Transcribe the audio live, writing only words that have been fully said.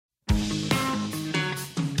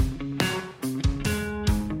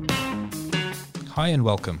Hi and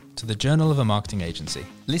welcome to the Journal of a Marketing Agency.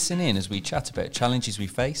 Listen in as we chat about challenges we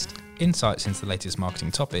faced, Insights into the latest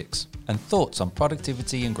marketing topics, and thoughts on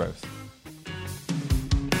productivity and growth.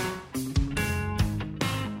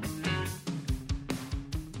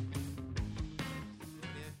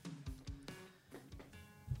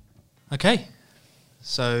 Okay,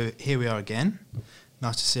 so here we are again.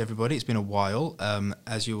 Nice to see everybody. It's been a while.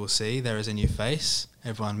 As you will see, there is a new face.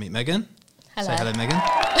 Everyone meet Megan. Hello. Say hello, Megan.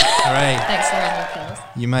 Hooray. Thanks for round of applause.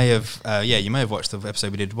 You may have watched the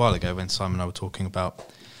episode we did a while ago when Simon and I were talking about,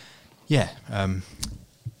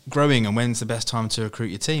 growing and when's the best time to recruit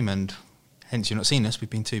your team. And hence you've not seen us. We've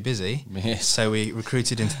been too busy. Yes. So we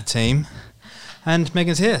recruited into the team. And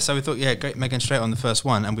Megan's here, so we thought, great, Megan straight on the first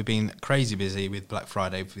one, and we've been crazy busy with Black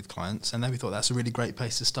Friday with clients, and then we thought that's a really great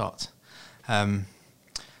place to start. What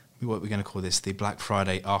we're going to call this, the Black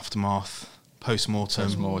Friday aftermath,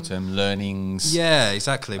 post-mortem. Learnings. Yeah,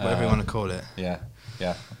 exactly, whatever you want to call it. Yeah.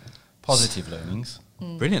 Positive learnings.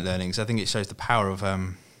 Brilliant learnings. I think it shows the power of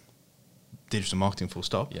digital marketing, full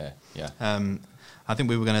stop. Yeah. I think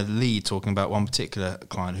we were going to lead talking about one particular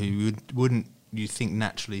client who wouldn't you think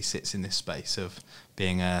naturally sits in this space of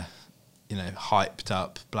being a, hyped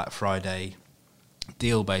up Black Friday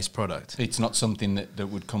deal-based product. It's not something that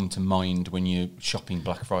would come to mind when you're shopping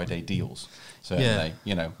Black Friday deals. Certainly,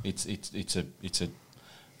 it's a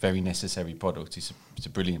very necessary product. It's a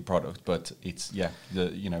brilliant product, but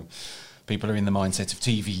people are in the mindset of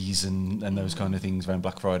TVs and those kind of things around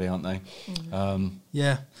Black Friday, aren't they?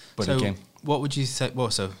 But so again, what would you say? Well,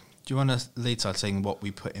 so do you want to lead to saying what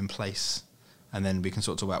we put in place? And then we can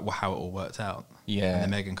sort of talk about how it all worked out. Yeah. And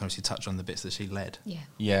then Megan can obviously touch on the bits that she led.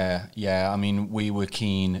 Yeah. I mean, we were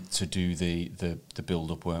keen to do the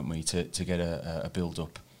build-up, weren't we, to get a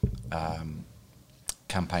build-up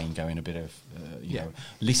campaign going, a bit of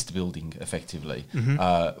list building, effectively,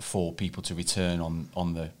 for people to return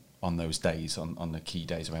on those days, on the key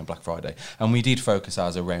days around Black Friday. And we did focus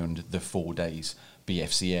ours around the 4 days,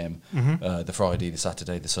 BFCM, the Friday, the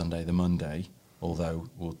Saturday, the Sunday, the Monday, although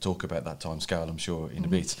we'll talk about that time scale, I'm sure, in a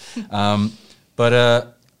bit.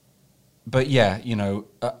 But yeah,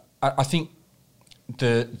 I think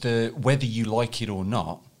the whether you like it or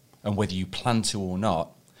not, and whether you plan to or not,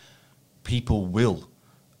 people will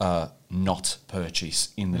not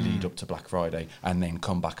purchase in the lead up to Black Friday and then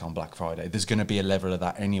come back on Black Friday. There's going to be a level of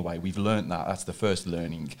that anyway. We've learned that. That's the first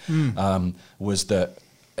learning, was that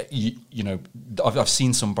I've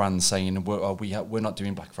seen some brands saying we're not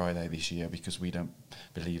doing Black Friday this year because we don't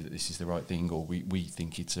believe that this is the right thing, or we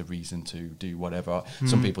think it's a reason to do whatever.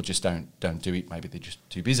 Some people just don't do it. Maybe they're just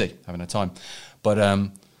too busy having a time. But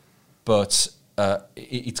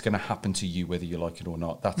it's going to happen to you whether you like it or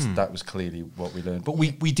not. That was clearly what we learned. But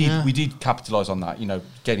we did capitalise on that,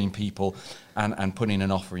 getting people and putting an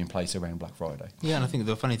offer in place around Black Friday. Yeah, and I think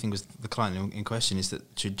the funny thing was the client in question is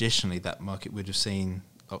that traditionally that market would have seen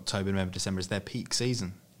October, November, December as their peak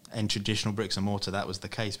season. In traditional bricks and mortar, that was the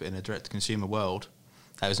case, but in a direct-to-consumer world,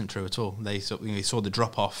 that wasn't true at all. We saw the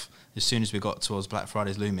drop-off as soon as we got towards Black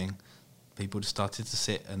Friday's looming. People just started to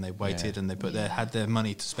sit and they waited and they had their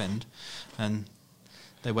money to spend, and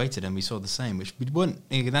they waited, and we saw the same, which we weren't.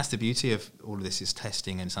 That's the beauty of all of this, is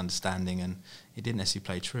testing and it's understanding, and it didn't necessarily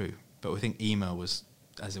play true. But we think email was,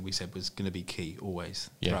 as we said, was going to be key always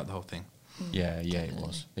throughout the whole thing.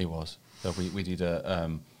 It was. So we did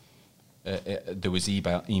there was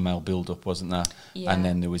email build-up, wasn't there? Yeah. And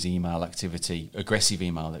then there was aggressive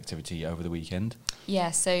email activity over the weekend.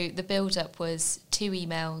 Yeah, so the build-up was 3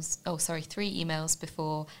 emails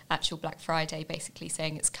before actual Black Friday, basically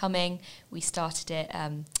saying it's coming. We started it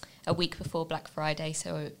a week before Black Friday,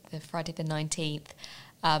 so the Friday the 19th.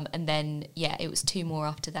 And then, it was 2 more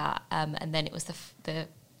after that. And then it was the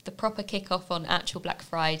proper kick-off on actual Black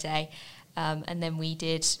Friday. And then we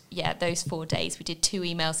did, those 4 days, we did 2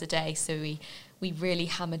 emails a day. So we really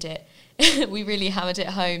hammered it. We really hammered it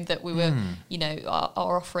home that we were,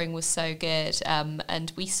 our offering was so good.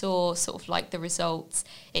 And we saw sort of like the results.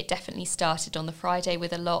 It definitely started on the Friday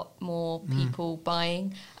with a lot more people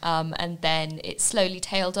buying. And then it slowly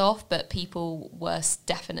tailed off, but people were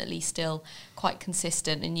definitely still quite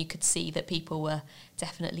consistent. And you could see that people were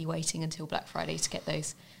definitely waiting until Black Friday to get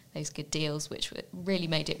those good deals, which really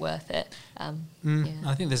made it worth it. I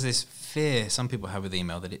think there's this fear some people have with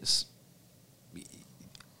email that it's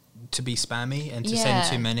to be spammy and to send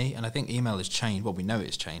too many. And I think email has changed. Well, we know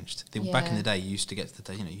it's changed. Back in the day, you used to get to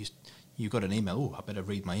the day, you got an email. Oh, I better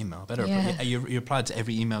read my email. You replied to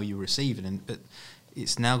every email you receive, but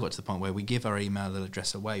it's now got to the point where we give our email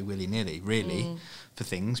address away willy-nilly, really, for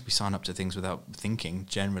things. We sign up to things without thinking,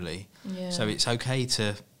 generally. Yeah. So it's okay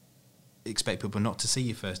to expect people not to see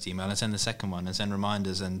your first email and send the second one and send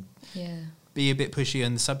reminders and Yeah. be a bit pushy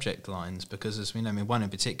in the subject lines, because as we know, I mean, one in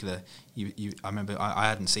particular, I remember I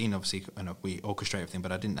hadn't seen, obviously, we orchestrate everything,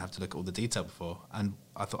 but I didn't have to look at all the detail before, and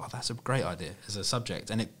I thought, oh, that's a great idea as a subject,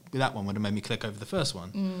 and that one would have made me click over the first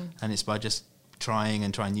one, and it's by just trying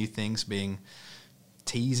new things, being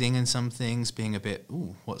teasing in some things, being a bit,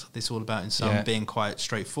 ooh, what's this all about in some, being quite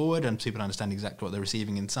straightforward, and people understand exactly what they're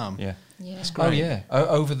receiving in some. Yeah. That's great. Oh yeah.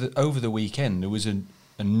 Over the weekend, there was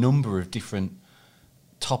a number of different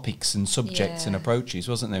topics and subjects and approaches,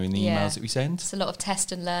 wasn't there, in the emails that we sent? It's a lot of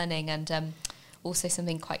test and learning, and also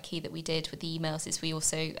something quite key that we did with the emails is we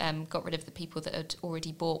also got rid of the people that had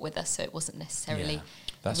already bought with us, so it wasn't necessarily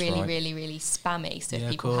really spammy. So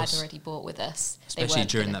if people had already bought with us, especially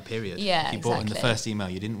during that period, if you bought in the first email,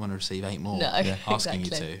 you didn't want to receive 8 more asking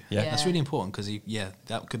you to. That's really important, because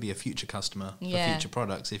that could be a future customer for future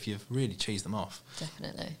products if you've really cheesed them off.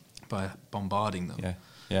 Definitely. By bombarding them.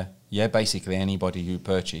 Yeah. Basically, anybody who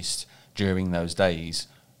purchased during those days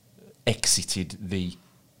exited the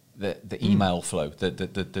email flow,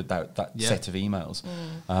 that set of emails.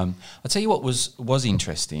 I'll tell you what was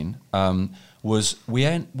interesting, was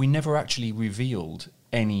we never actually revealed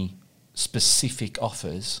any specific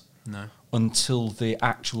offers until the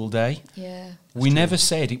actual day. Yeah, we never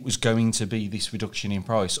said it was going to be this reduction in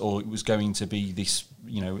price, or it was going to be this,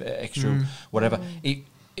 extra whatever.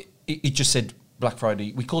 It just said Black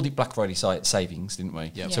Friday. We called it Black Friday savings, didn't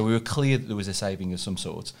we? Yep. So we were clear that there was a saving of some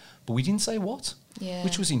sort, but we didn't say what,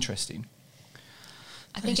 which was interesting.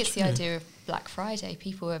 I think it's the idea of Black Friday.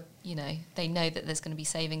 People are, they know that there's going to be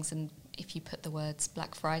savings, and if you put the words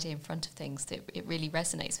Black Friday in front of things, it really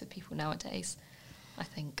resonates with people nowadays, I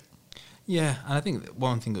think. Yeah, and I think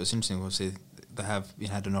one thing that was interesting was they have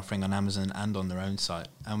had an offering on Amazon and on their own site,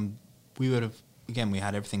 and we would have. Again, we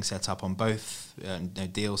had everything set up on both,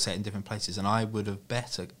 deals set in different places, and I would have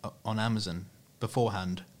bet on Amazon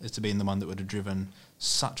beforehand as to being the one that would have driven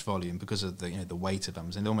such volume, because of the weight of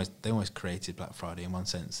Amazon. They almost created Black Friday in one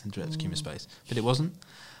sense in direct consumer space, but it wasn't.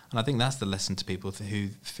 And I think that's the lesson to people who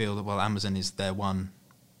feel that Amazon is their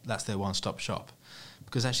one-stop shop,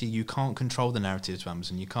 because actually you can't control the narrative to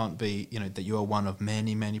Amazon. You can't be that you are one of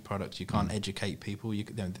many products. You can't educate people.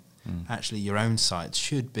 Actually, your own site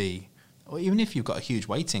should be. Or even if you've got a huge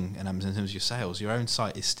weighting in Amazon in terms of your sales, your own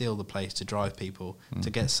site is still the place to drive people, to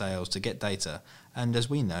get sales, to get data. And as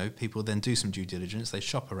we know, people then do some due diligence, they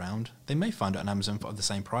shop around, they may find it on Amazon for the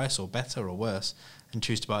same price or better or worse and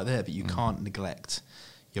choose to buy it there, but you can't neglect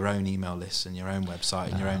your own email lists and your own website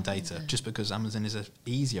and your own data just because Amazon is an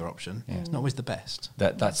easier option. It's not always the best.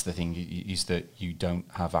 That's the thing, is that you don't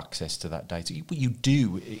have access to that data. You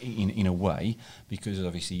do in a way, because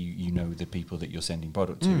obviously you know the people that you're sending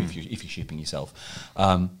product to if you're shipping yourself.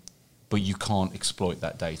 But you can't exploit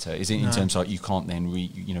that data. Is it in terms of you can't then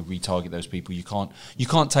retarget those people? You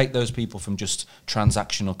can't take those people from just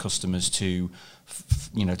transactional customers to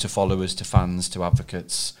to followers, to fans, to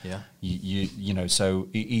advocates. So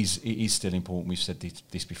it is still important. We've said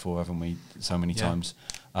this before, haven't we? So many times.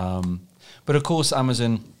 But of course,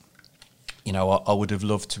 Amazon. I would have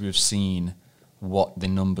loved to have seen what the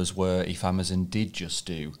numbers were if Amazon did just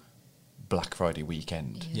do Black Friday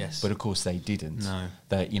weekend. Yes. But of course they didn't. No.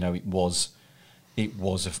 That it was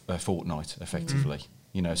a fortnight effectively.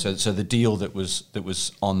 So the deal that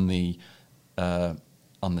was on the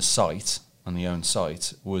site, on the own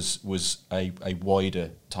site, was a wider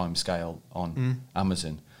timescale on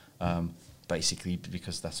Amazon. Basically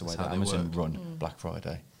because that's the way that Amazon run Black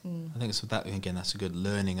Friday. I think it's that, again, that's a good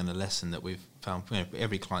learning and a lesson that we've found.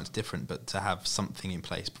 Every client's different, but to have something in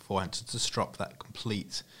place beforehand to stop that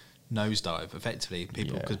complete nosedive, effectively,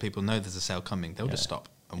 because people know there's a sale coming, they'll just stop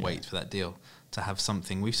and wait for that deal. To have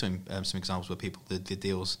something, we've seen some examples where people the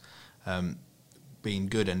deals been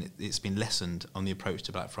good and it's been lessened on the approach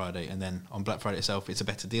to Black Friday, and then on Black Friday itself it's a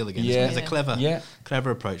better deal again. So it's a clever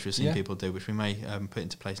approach we've seen people do, which we may put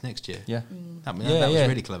into place next year. That was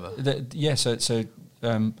really clever.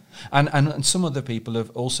 And some other people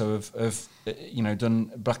have also have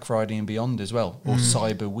done Black Friday and beyond as well, or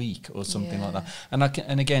Cyber Week or something like that.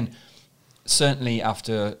 And again, certainly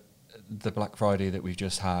after the Black Friday that we've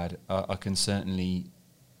just had, I can certainly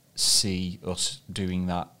see us doing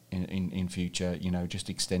that in future, just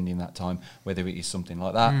extending that time, whether it is something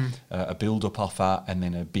like that, a build-up offer and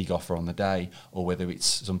then a big offer on the day, or whether it's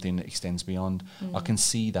something that extends beyond. I can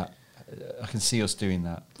see that. I can see us doing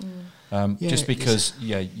that. Just because,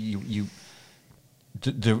 there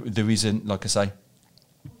isn't, like I say,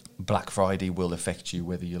 Black Friday will affect you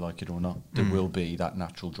whether you like it or not. There will be that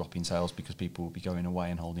natural drop in sales because people will be going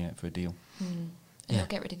away and holding out for a deal. And it'll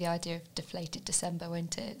get rid of the idea of deflated December,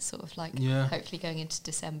 won't it? It's sort of like hopefully going into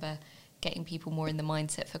December, getting people more in the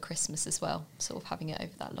mindset for Christmas as well, sort of having it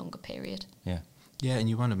over that longer period. Yeah. Yeah, and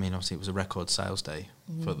you wonder, I mean, obviously it was a record sales day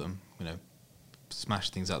for them, you know,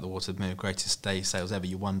 smashed things out the water, greatest day sales ever.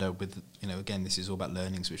 You wonder with, you know, again, this is all about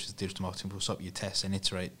learnings, which is digital marketing full stop. You test and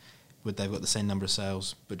iterate. Would they have got the same number of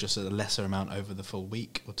sales, but just at a lesser amount over the full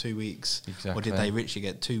week or 2 weeks? Exactly. Or did they literally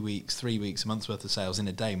get 2 weeks, 3 weeks, a month's worth of sales in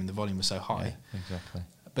a day when the volume was so high? Yeah, exactly.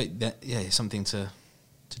 But that, it's something to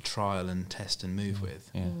trial and test and move with.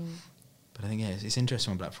 Yeah. But I think it's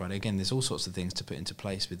interesting on Black Friday. Again, there's all sorts of things to put into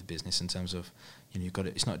place with the business in terms of, you know, you've got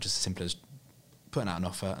it's not just as simple as putting out an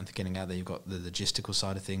offer and getting out there. You've got the logistical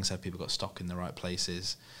side of things, have people got stock in the right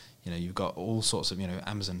places. You know, you've got all sorts of, you know,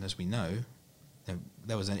 Amazon, as we know,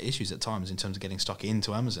 there was issues at times in terms of getting stock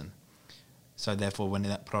into Amazon. So therefore, when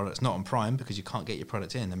that product's not on Prime because you can't get your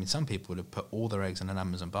product in, I mean, some people would have put all their eggs in an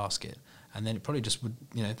Amazon basket, and then it probably just would,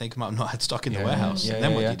 you know, they might have not had stock in the warehouse. Yeah,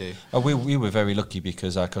 then what do you do? Oh, we were very lucky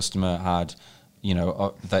because our customer had, you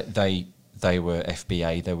know, they were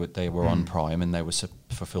FBA, they were on Prime, and they were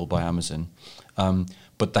fulfilled by Amazon,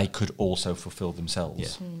 but they could also fulfill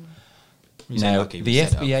themselves. Yeah. Now the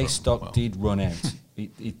FBA stock did run out.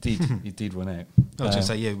 It did run out. I was going to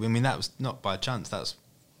say, I mean, that was not by chance. That's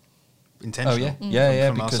intentional.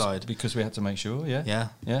 From our side. because we had to make sure. Yeah,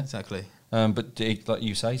 exactly. But like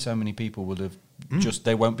you say, so many people would have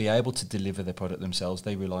they won't be able to deliver their product themselves.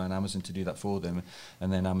 They rely on Amazon to do that for them,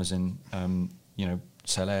 and then Amazon, you know,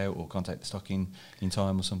 sell out or contact the stock in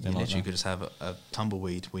time or something like that. You could just have a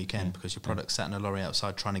tumbleweed weekend because your product's sat in a lorry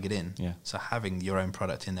outside trying to get in. Yeah. So having your own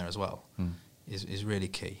product in there as well is really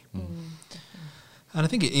key. And I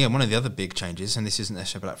think one of the other big changes, and this isn't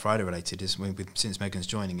necessarily Black Friday related, is since Megan's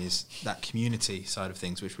joining, is that community side of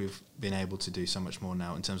things, which we've been able to do so much more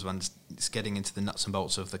now in terms of it's getting into the nuts and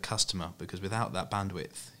bolts of the customer, because without that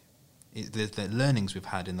bandwidth, the learnings we've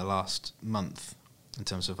had in the last month in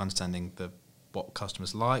terms of understanding what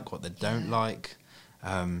customers like, what they don't like,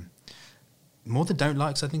 more the don't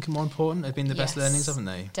likes I think are more important, have been the best learnings, haven't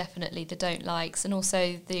they? Definitely the don't likes, and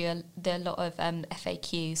also the lot of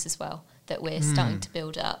FAQs as well that we're starting to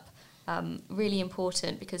build up. Really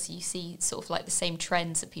important, because you see sort of like the same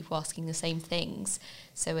trends of people asking the same things.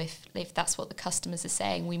 So if that's what the customers are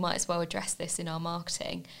saying, we might as well address this in our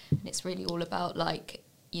marketing. And it's really all about, like,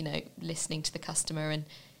 you know, listening to the customer and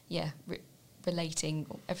relating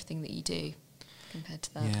everything that you do compared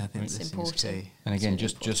to that. Yeah, I think it's important. Key. And again,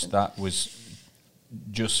 really just that was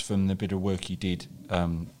just from the bit of work you did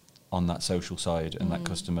on that social side and that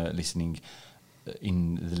customer listening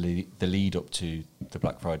in the lead up to the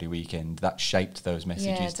Black Friday weekend, that shaped those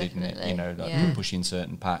messages, didn't it? You know, like pushing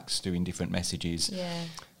certain packs, doing different messages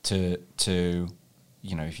to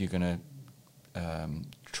you know, if you're going to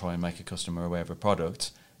try and make a customer aware of a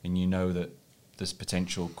product, and you know that there's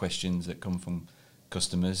potential questions that come from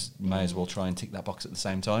customers, you may as well try and tick that box at the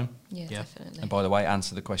same time. Yeah, definitely. And by the way,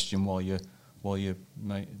 answer the question while you're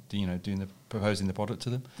proposing the product to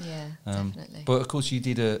them. Yeah, definitely. But of course, you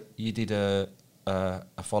did a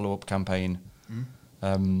follow up campaign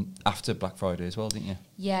after Black Friday as well, didn't you?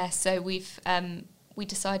 Yeah. So we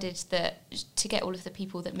decided that to get all of the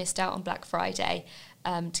people that missed out on Black Friday,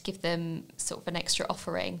 to give them sort of an extra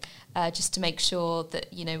offering, just to make sure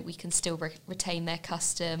that, you know, we can still retain their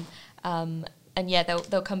custom. And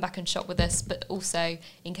they'll come back and shop with us, but also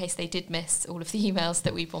in case they did miss all of the emails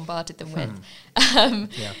that we bombarded them with,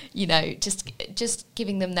 you know, just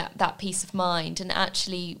giving them that peace of mind. And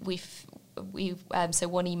actually, we've so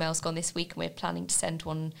one email's gone this week, and we're planning to send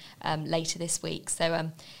one later this week. So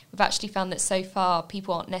we've actually found that so far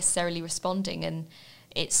people aren't necessarily responding, and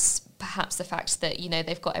it's perhaps the fact that, you know,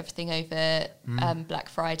 they've got everything over Black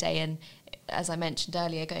Friday, and as I mentioned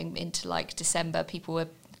earlier, going into like December, people were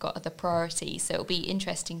got other priorities. So it'll be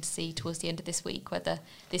interesting to see towards the end of this week whether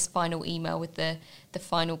this final email with the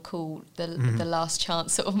final call, the last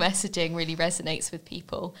chance sort of messaging really resonates with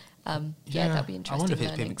people. That'll be interesting. I wonder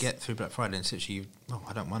if people get through Black Friday and actually,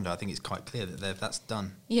 I don't wonder. I think it's quite clear that that's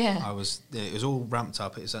done. Yeah. It was all ramped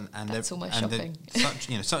up. That's almost shocking.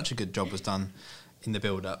 Such a good job was done in the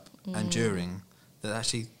build up and during that.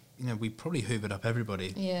 Actually, you know, we probably hoovered up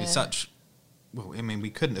everybody with such. Well, I mean, we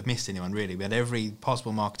couldn't have missed anyone, really. We had every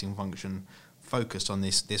possible marketing function focused on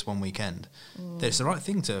this one weekend. It's the right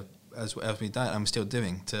thing to, as we've done, I'm still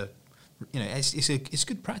doing, to, you know, it's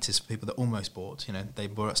good practice for people that almost bought. You know, they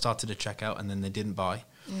started to check out and then they didn't buy.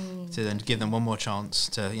 To then give them one more chance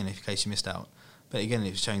to, you know, in case you missed out. But again,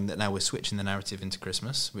 it's showing that now we're switching the narrative into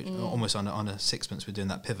Christmas, which almost on a sixpence we're doing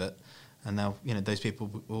that pivot. And now, those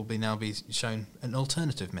people will now be shown an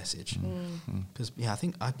alternative message. Because I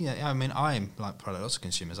think I am like lots of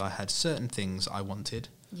consumers. I had certain things I wanted,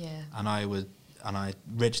 and I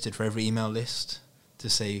registered for every email list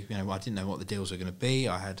to see. I didn't know what the deals were going to be.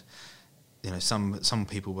 I had, some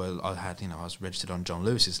people I was registered on John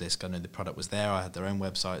Lewis's list. I knew the product was there. I had their own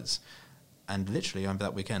websites. And literally, over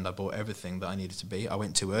that weekend, I bought everything that I needed to be. I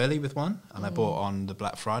went too early with one, and I bought on the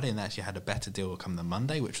Black Friday, and they actually had a better deal come the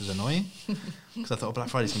Monday, which was annoying, because I ththought Black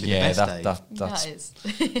Friday's going to be the best day.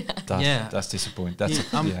 That's disappointing.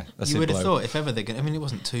 You would have thought if ever they're going. It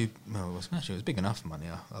wasn't too. Well, it was big enough for money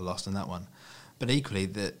I lost on that one, but equally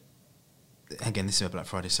again, this is where Black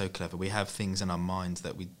Friday's so clever. We have things in our minds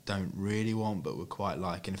that we don't really want, but we quite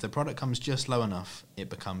like, and if the product comes just low enough, it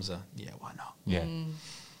becomes why not? Yeah.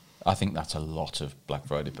 I think that's a lot of Black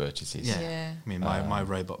Friday purchases. Yeah. My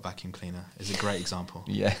robot vacuum cleaner is a great example.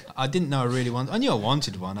 Yeah. I didn't know I really wanted. I knew I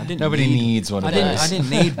wanted one. Nobody needs one of those. I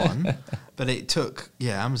didn't need one, but it took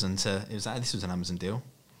Amazon this was an Amazon deal,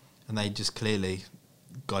 and they just clearly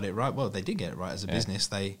got it right. Well, they did get it right as a business.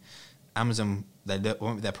 Amazon went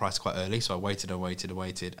with their price quite early, so I waited,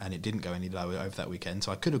 and it didn't go any lower over that weekend.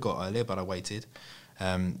 So I could have got earlier, but I waited.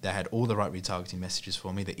 They had all the right retargeting messages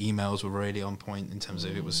for me. The emails were really on point in terms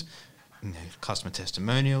of it was customer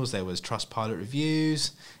testimonials, there was Trustpilot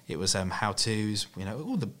reviews, it was how-tos,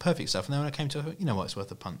 all the perfect stuff. And then when I came to it, it's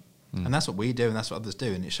worth a punt. And that's what we do, and that's what others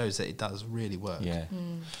do, and it shows that it does really work. Yeah.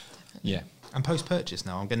 Yeah. And post-purchase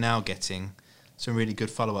now, I'm now getting some really good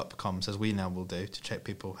follow-up comms, as we now will do, to check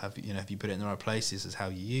people have you put it in the right places, as how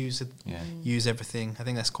you use everything. I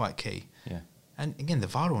think that's quite key. Yeah. And again, the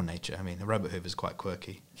viral nature. The robot Hoover is quite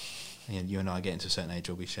quirky. And you and I get into a certain age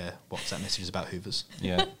where we share WhatsApp messages about Hoovers.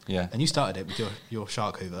 Yeah, yeah. And you started it with your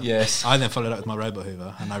shark Hoover. Yes. I then followed up with my robot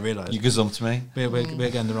Hoover, and I realised... You gazumped me. We're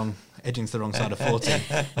going edging to the wrong side of 40.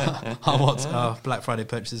 Our Black Friday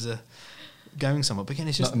purchases are going somewhat. But again,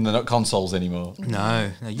 it's just... They're not consoles anymore. No,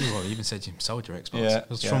 you even said you sold your Xbox. Yeah, I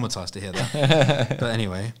was traumatised to hear that. But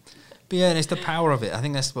anyway. But yeah, and it's the power of it. I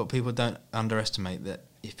think that's what people don't underestimate, that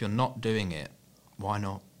if you're not doing it, why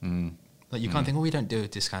not? Like you can't think, we don't do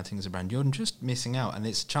discounting as a brand. You're just missing out, and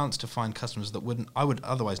it's a chance to find customers that I would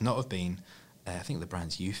otherwise not have been. I think the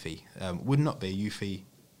brand's Eufy would not be a Eufy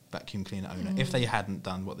vacuum cleaner owner if they hadn't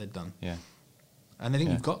done what they'd done. Yeah, and I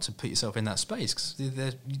think you've got to put yourself in that space,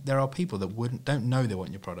 because there are people that don't know they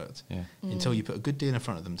want your product until you put a good deal in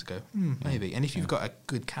front of them to go maybe. And if you've got a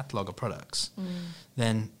good catalogue of products,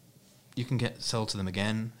 then you can get sold to them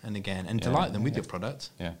again and again and delight them with your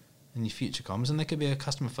product. Yeah. And your future comms, and they could be a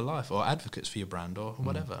customer for life or advocates for your brand or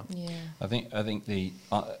whatever. Yeah, I think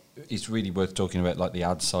it's really worth talking about like the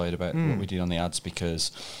ad side about what we did on the ads,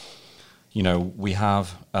 because we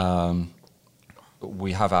have ads,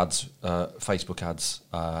 Facebook ads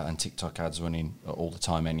and TikTok ads running all the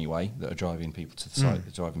time anyway, that are driving people to the site,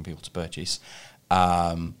 that are driving people to purchase.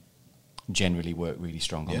 Generally work really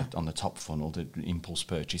strong on the top funnel, the impulse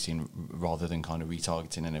purchasing, rather than kind of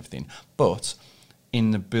retargeting and everything. But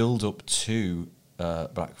in the build-up to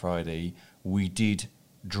Black Friday, we did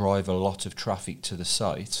drive a lot of traffic to the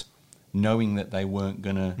site, knowing that they weren't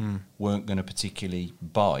gonna particularly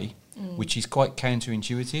buy, which is quite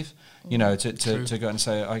counterintuitive. To go and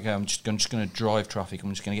say, okay, I'm just going to drive traffic. I'm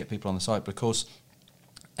just going to get people on the site, because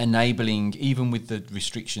enabling, even with the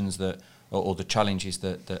restrictions that or the challenges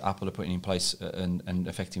that Apple are putting in place and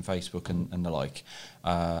affecting Facebook and the like.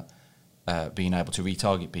 Being able to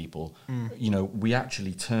retarget people, we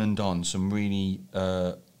actually turned on some really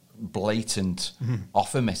blatant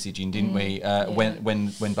offer messaging, didn't we?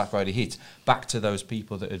 When Black Friday hit, back to those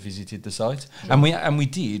people that had visited the site, and we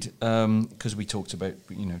did, because we talked about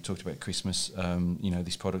Christmas,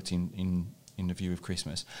 this product in the view of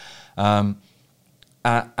Christmas, and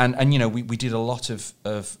we did a lot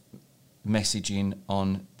of messaging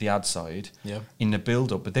on the ad side in the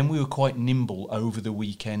build-up, but then we were quite nimble over the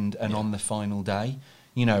weekend and on the final day.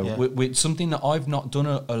 With something that I've not done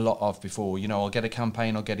a lot of before. I'll get a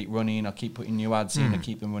campaign, I'll get it running, I'll keep putting new ads in, I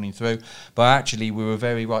keep them running through. But actually, we were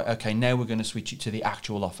very right. Okay, now we're going to switch it to the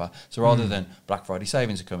actual offer. So rather than Black Friday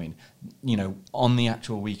savings are coming, on the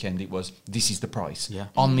actual weekend, it was this is the price. Yeah.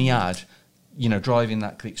 On the ad, driving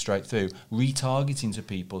that click straight through, retargeting to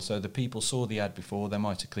people, so the people saw the ad before, they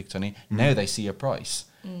might have clicked on it, now they see a price,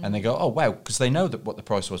 and they go, oh wow, because they know that what the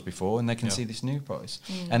price was before, and they can see this new price.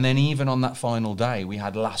 And then even on that final day, we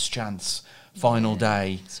had last chance, final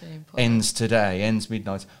day, ends today, ends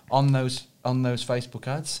midnight, on those Facebook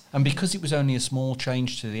ads. And because it was only a small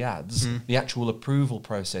change to the ads, the actual approval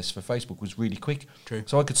process for Facebook was really quick. True.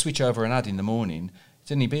 So I could switch over an ad in the morning,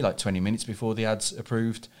 it'd only be like 20 minutes before the ad's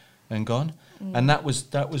approved. and gone. And that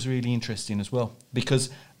was really interesting as well, because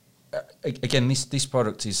again, this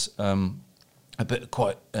product is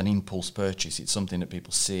quite an impulse purchase. It's something that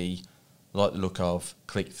people see, like the look of,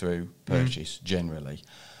 click through, purchase generally.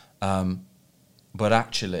 But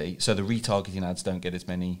actually, so the retargeting ads don't get as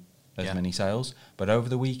many sales. But over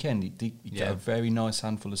the weekend, it got a very nice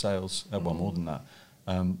handful of sales. Well, more than that,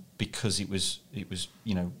 because it was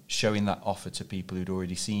showing that offer to people who'd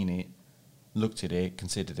already seen it, looked at it,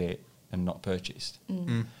 considered it, and not purchased.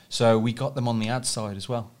 So we got them on the ad side as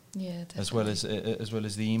well. Yeah, definitely. as well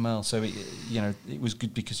as the email. So it was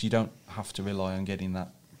good because you don't have to rely on getting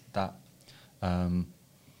that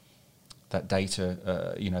data,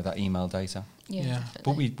 that email data. Yeah.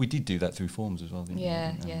 But we did do that through forms as well, didn't we?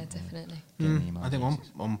 Definitely. I think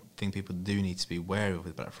one thing people do need to be wary of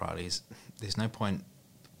with Black Friday is there's no point.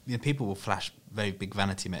 People will flash very big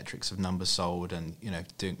vanity metrics of numbers sold, and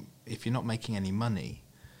if you're not making any money,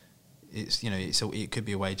 it could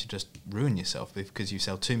be a way to just ruin yourself, because you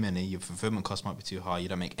sell too many, your fulfillment cost might be too high, you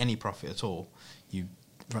don't make any profit at all, you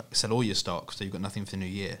sell all your stock, so you've got nothing for the new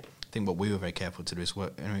year. I think what we were very careful to do is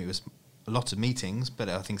work. It was a lot of meetings, but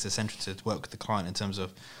I think it's essential to work with the client in terms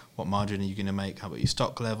of what margin are you going to make, how about your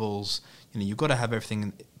stock levels. You've got to have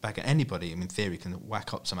everything back at anybody. In theory, can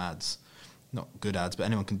whack up some ads, not good ads, but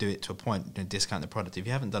anyone can do it to a point, discount the product. If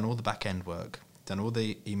you haven't done all the back end work, done all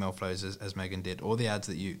the email flows as Megan did, all the ads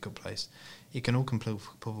that you could place, it can all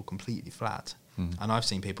fall completely flat. And I've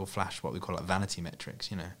seen people flash what we call vanity metrics,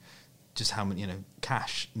 just how many,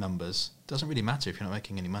 cash numbers. Doesn't really matter if you're not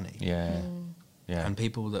making any money. Yeah. And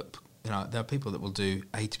people that, there are people that will do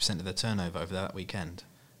 80% of their turnover over that weekend,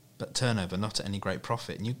 but turnover not at any great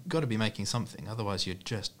profit. And you've got to be making something, otherwise you're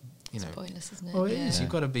just, It's pointless, isn't it? Well, it is. You've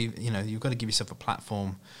got to be, you've got to give yourself a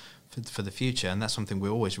platform for the future, and that's something we're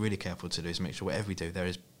always really careful to do, is make sure whatever we do there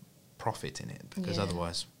is profit in it, because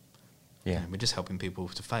otherwise we're just helping people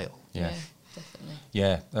to fail. Yeah, definitely.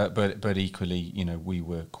 Yeah, but equally, we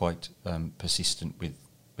were quite persistent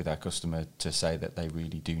with our customer to say that they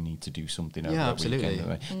really do need to do something over that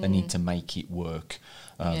weekend. They need to make it work,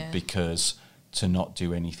 because to not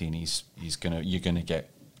do anything you're gonna get,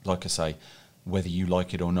 like I say, whether you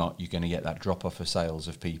like it or not, you're going to get that drop off of sales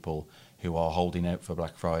of people who are holding out for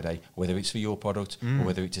Black Friday, whether it's for your product or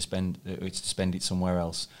whether it's to spend it somewhere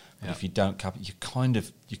else. But if you don't you're kind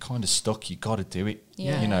of stuck. You got to do it.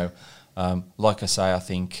 Like I say, I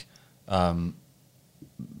think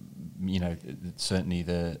certainly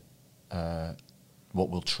what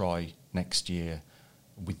we'll try next year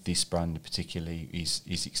with this brand particularly is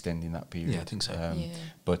extending that period. Yeah, I think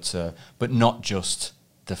so. But not just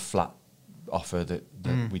the flat offer that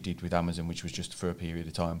we did with Amazon, which was just for a period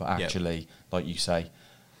of time, but actually, like you say,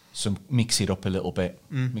 mix it up a little bit,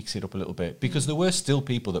 because there were still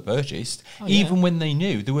people that purchased, even when they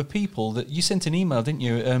knew. There were people that you sent an email, didn't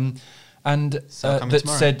you? That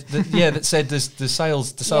said the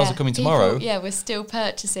sales are coming tomorrow. We're still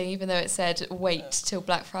purchasing, even though it said wait till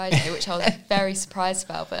Black Friday, which I was very surprised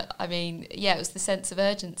about. But I mean, it was the sense of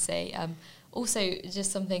urgency. Also,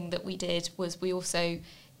 just something that we did was we also,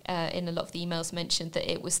 in a lot of the emails, mentioned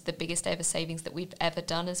that it was the biggest ever savings that we've ever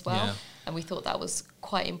done as well. And we thought that was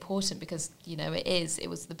quite important because, it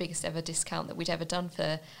was the biggest ever discount that we'd ever done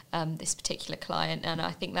for this particular client. And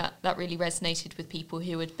I think that really resonated with people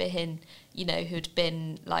who had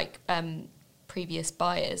been like previous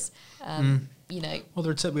buyers. Well,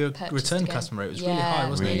 the return customer rate was really high,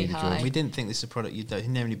 wasn't it? Really high. We didn't think this is a product you'd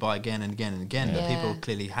normally buy again and again and again, but people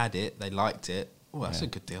clearly had it, they liked it. Oh, that's a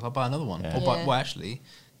good deal, I'll buy another one. Well, actually,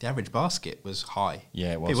 the average basket was high.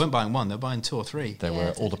 Yeah, it was. People weren't buying one, they were buying two or three. There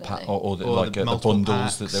were all the the bundles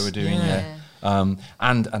packs that they were doing,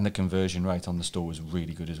 and the conversion rate on the store was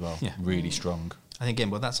really good as well, really strong. I think,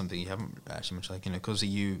 again, that's something you haven't actually mentioned, because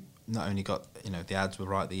you not only got, the ads were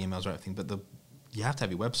right, the emails were everything, but you have to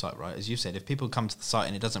have your website right. As you said, if people come to the site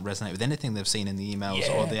and it doesn't resonate with anything they've seen in the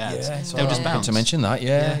emails or the ads, they'll just bounce. To mention that,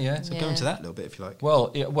 So go into that a little bit if you like.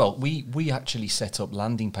 Well, we actually set up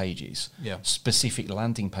landing pages, specific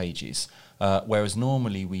landing pages, whereas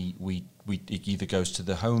normally it either goes to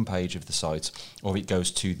the home page of the site or it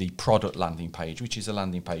goes to the product landing page, which is a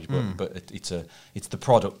landing page, but it's the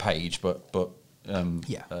product page, but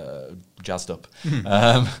jazzed up.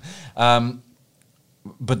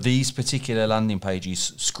 But these particular landing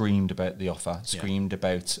pages screamed about the offer, screamed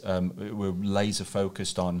about, were laser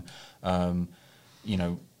focused on,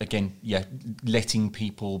 letting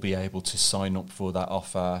people be able to sign up for that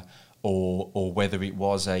offer, or whether it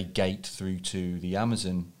was a gate through to the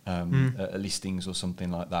Amazon listings or something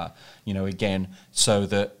like that. Again, so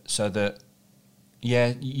that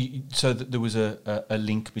So that there was a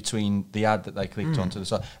link between the ad that they clicked onto the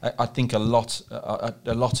site. I think a lot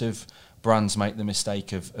of brands make the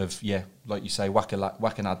mistake of like you say, whack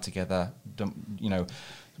an ad together,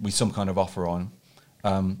 with some kind of offer on,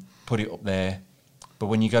 put it up there, but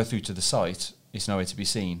when you go through to the site, it's nowhere to be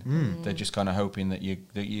seen. They're just kind of hoping that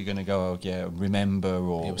you're going to go, remember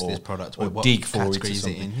or this product or what dig for it or categories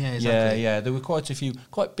something. it in. Yeah, exactly. Yeah. There were quite a few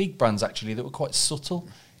quite big brands actually that were quite subtle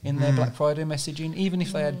in their Black Friday messaging. Even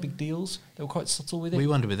if they had big deals, they were quite subtle with it. We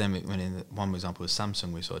wondered with them when one example was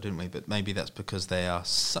Samsung we saw, didn't we? But maybe that's because they are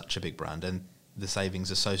such a big brand and the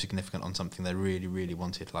savings are so significant on something they really, really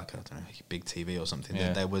wanted, like a big TV or something.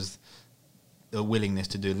 Yeah. There was a willingness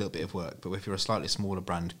to do a little bit of work, but if you're a slightly smaller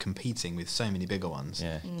brand competing with so many bigger ones,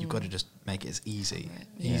 you've got to just make it as easy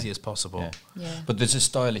as possible. Yeah. But there's a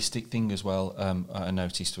stylistic thing as well. I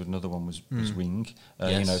noticed another one was Ring.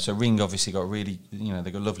 Yes. So Ring obviously got really, they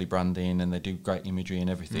got lovely branding and they do great imagery and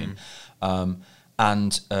everything.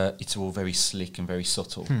 And it's all very slick and very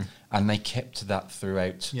subtle. And they kept that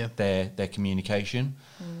throughout their communication.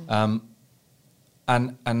 And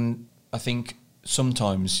I think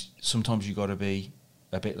sometimes you got to be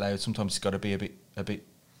a bit loud. Sometimes it's got to be a bit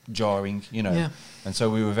jarring, Yeah. And so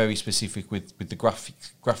we were very specific with the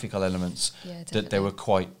graphical elements that they were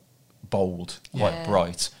quite bold, quite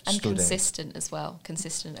bright, and stood consistent as well.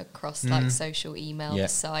 Consistent across like social, email, the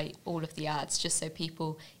site, all of the ads, just so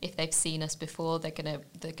people, if they've seen us before, they're gonna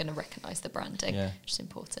recognise the branding, which is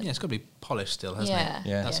important. Yeah, it's got to be polished still, hasn't it?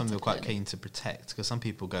 Yeah. That's something we're quite definitely. keen to protect because some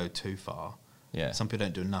people go too far. Yeah. Some people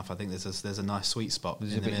don't do enough. I think there's a nice sweet spot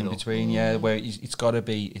There's in a the bit middle. in between, where it's got to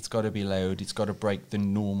be loud. It's got to break the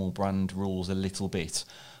normal brand rules a little bit,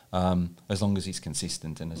 as long as it's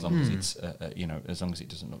consistent and as long as it's as long as it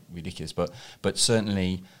doesn't look ridiculous. But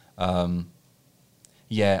certainly, I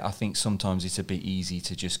think sometimes it's a bit easy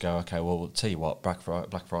to just go, okay, well, we'll tell you what, Black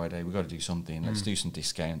Friday, we've got to do something. Let's do some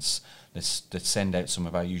discounts. Let's send out some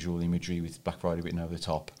of our usual imagery with Black Friday written over the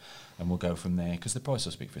top. And we'll go from there because the price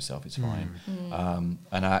will speak for itself. It's fine.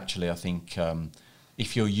 And actually, I think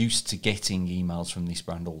if you're used to getting emails from this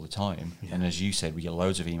brand all the time, and as you said, we get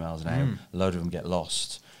loads of emails now, a load of them get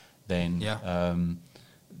lost. Then it's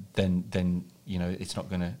not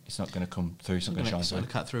gonna come through. It's not gonna shine It's through. going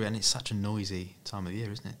to cut through, and it's such a noisy time of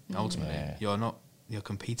year, isn't it? Ultimately, you're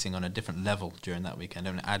competing on a different level during that weekend.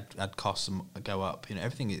 And ad costs go up.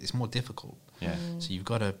 Everything is more difficult. Yeah. So you've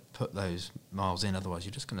got to put those miles in, otherwise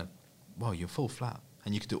you're just going to. Well, you're full flat,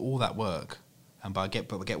 and you could do all that work, and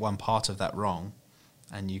get one part of that wrong,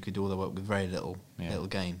 and you could do all the work with very little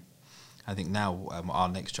gain. I think now our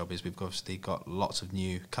next job is we've obviously got lots of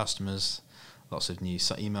new customers, lots of new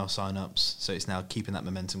email sign-ups, so it's now keeping that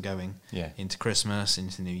momentum going into Christmas,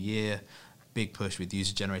 into New Year. Big push with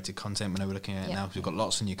user-generated content. When we're looking at it now, 'cause we've got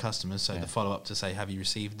lots of new customers. So the follow-up to say, have you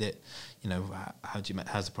received it? How's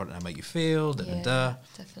the product now make you feel?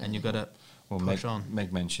 Definitely. And you've got to.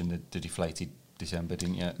 Meg mentioned the deflated December,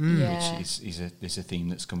 didn't you? Which is a theme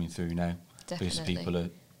that's coming through now. Definitely. Because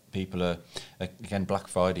people are again, Black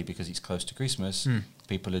Friday, because it's close to Christmas.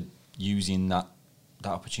 People are using that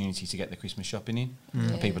opportunity to get the Christmas shopping in.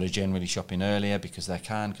 And people are generally shopping earlier because they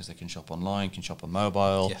can shop online, can shop on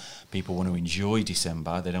mobile. People want to enjoy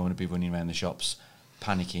December. They don't want to be running around the shops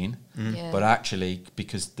panicking. But actually,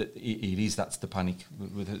 because that's the panic.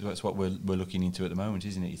 That's what we're looking into at the moment,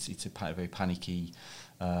 isn't it? It's a very panicky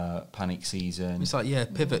panic season. It's like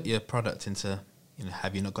pivot your product into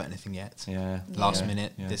have you not got anything yet? Last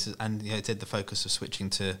minute. This is it did the focus of switching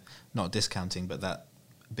to not discounting, but that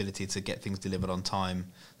ability to get things delivered on time.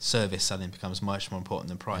 Service selling becomes much more important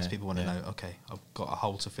than price. People want to know, okay, I've got a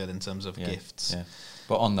hole to fill in terms of gifts.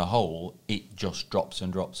 But on the whole, it just drops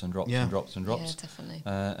and drops and drops and drops and drops. Yeah, definitely.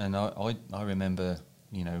 And I remember,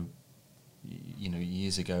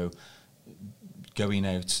 years ago, going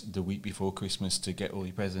out the week before Christmas to get all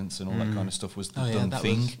your presents and all that kind of stuff was the done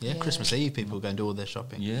thing. Christmas Eve, people go and do all their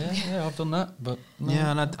shopping. Yeah, I've done that. But no,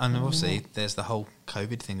 and obviously there's the whole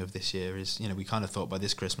COVID thing of this year is, we kind of thought by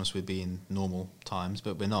this Christmas we'd be in normal times,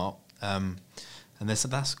 but we're not. And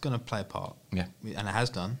that's going to play a part. Yeah. And it has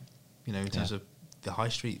done, in terms of the high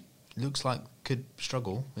street looks like could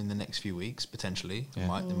struggle in the next few weeks, potentially. It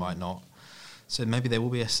might not. So maybe there will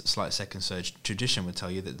be a slight second surge. Tradition would tell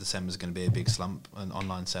you that December is going to be a big slump in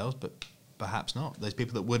online sales, but perhaps not. Those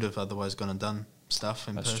people that would have otherwise gone and done stuff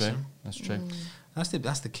in person. That's true.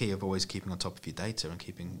 That's the key of always keeping on top of your data and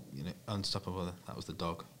keeping on top of that was the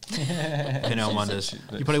dog. If anyone wonders,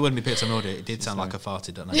 you probably wouldn't be picked on audio. It did sound like I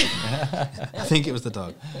farted, don't I? I think it was the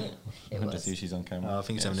dog. I wonder if she's on camera. I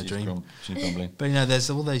think she's having a dream. She's grumbling. But there's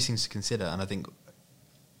all those things to consider, and I think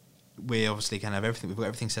we obviously can have everything. We've got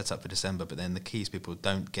everything set up for December, but then the key is people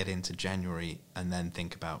don't get into January and then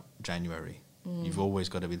think about January. You've always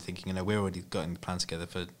got to be thinking, you know, we're already getting plans together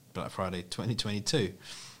for Black Friday 2022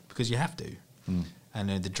 because you have to.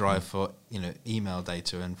 And the drive for, you know, email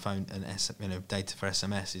data and phone and data for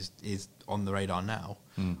SMS is on the radar now.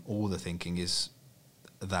 All the thinking is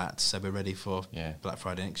that, so we're ready for Black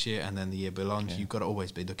Friday next year, and then the year beyond. You've got to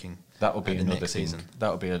always be looking. That will be at the another next thing. season. That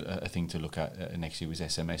will be a thing to look at next year was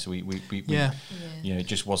SMS. We Yeah. it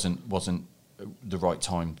just wasn't the right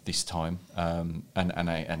time this time. And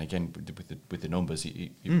again with the numbers,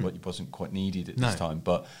 it wasn't quite needed at this time.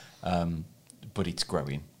 But it's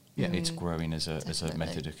growing. Yeah, it's growing as a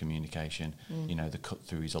method of communication. You know, the cut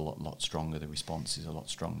through is a lot stronger. The response is a lot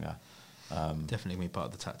stronger. Definitely be part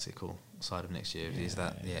of the tactical side of next year. Is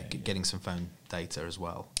that getting some phone data as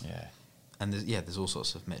well. Yeah, and there's all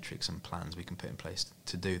sorts of metrics and plans we can put in place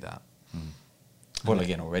to do that. Well,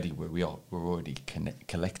 again, already we're already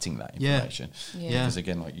collecting that information. Because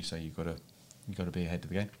again, like you say, you've got to be ahead of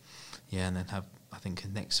the game. Yeah, and then I think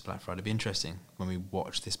next Black Friday will be interesting when we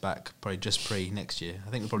watch this back, probably just next year. I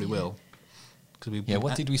think we probably will.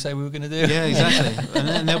 What did we say we were going to do? Yeah, exactly. and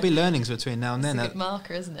then there'll be learnings between now and then. It's a good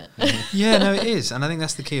marker, isn't it? Yeah, no, it is. And I think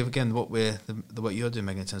that's the key of, again, what you're doing,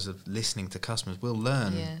 Megan, in terms of listening to customers. We'll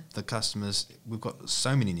learn the customers. We've got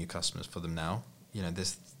so many new customers for them now. You know,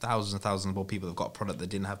 there's thousands and thousands more people that have got a product they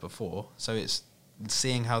didn't have before. So it's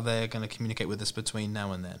seeing how they're going to communicate with us between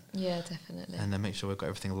now and then. Yeah, definitely. And then make sure we've got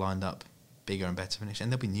everything lined up bigger and better for next year.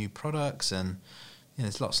 And there'll be new products and, you know,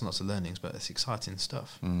 there's lots and lots of learnings, but it's exciting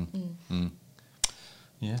stuff.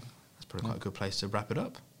 Yeah. That's probably quite a good place to wrap it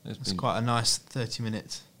up. It's quite a nice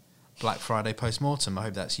 30-minute Black Friday post-mortem. I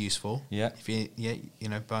hope that's useful. Yeah.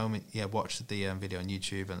 If by all means, watch the video on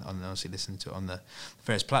YouTube and obviously listen to it on the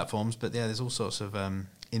various platforms. But there's all sorts of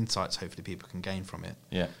insights hopefully people can gain from it.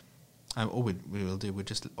 Yeah. All we will do, we'll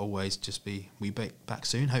just always be back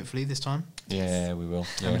soon, hopefully this time. Yeah, we will.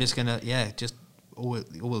 Yeah. And we're just going to, all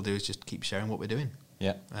we'll do is just keep sharing what we're doing.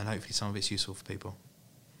 Yeah. And hopefully some of it's useful for people.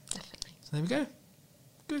 Definitely. So there we go.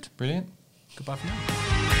 Good. Brilliant. Goodbye for now.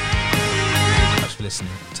 Thanks for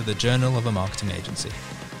listening to the Journal of a Marketing Agency.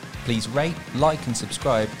 Please rate, like and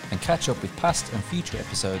subscribe and catch up with past and future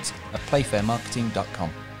episodes at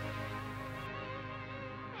playfairmarketing.com.